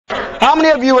How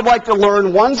many of you would like to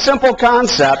learn one simple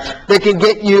concept that can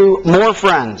get you more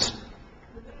friends?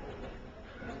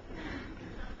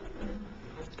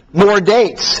 More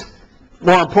dates.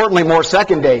 More importantly, more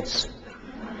second dates.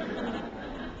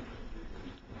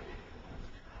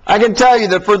 I can tell you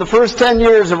that for the first 10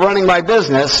 years of running my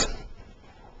business,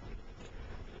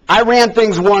 I ran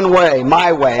things one way,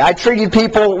 my way. I treated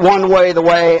people one way, the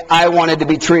way I wanted to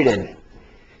be treated.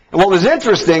 And what was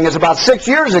interesting is about 6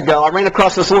 years ago, I ran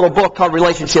across this little book called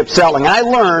Relationship Selling. And I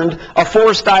learned a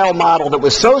 4-style model that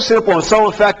was so simple and so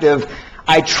effective,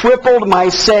 I tripled my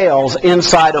sales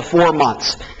inside of 4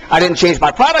 months. I didn't change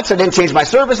my products, I didn't change my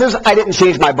services, I didn't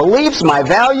change my beliefs, my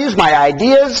values, my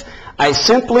ideas. I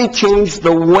simply changed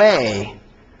the way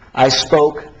I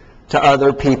spoke to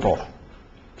other people.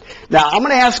 Now, I'm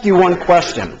going to ask you one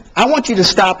question. I want you to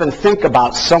stop and think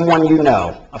about someone you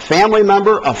know, a family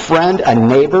member, a friend, a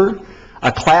neighbor,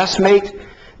 a classmate.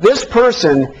 This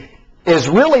person is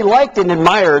really liked and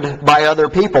admired by other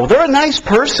people. They're a nice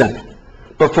person,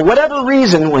 but for whatever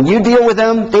reason, when you deal with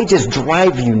them, they just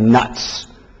drive you nuts.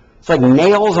 It's like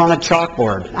nails on a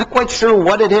chalkboard. Not quite sure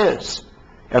what it is.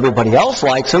 Everybody else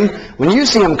likes them. When you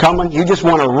see them coming, you just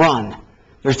want to run.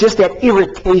 There's just that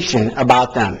irritation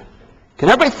about them. Can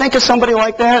everybody think of somebody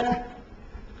like that?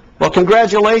 Well,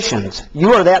 congratulations.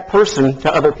 You are that person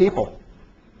to other people.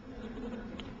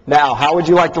 Now, how would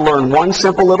you like to learn one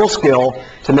simple little skill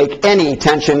to make any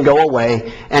tension go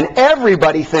away and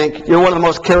everybody think you're one of the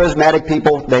most charismatic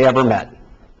people they ever met?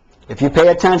 If you pay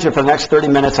attention for the next 30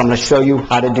 minutes, I'm going to show you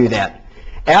how to do that.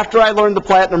 After I learned the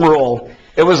platinum rule,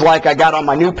 it was like I got on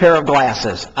my new pair of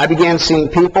glasses. I began seeing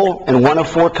people in one of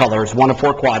 4 colors, one of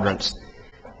 4 quadrants.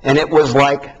 And it was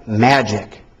like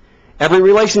magic. Every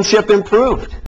relationship improved.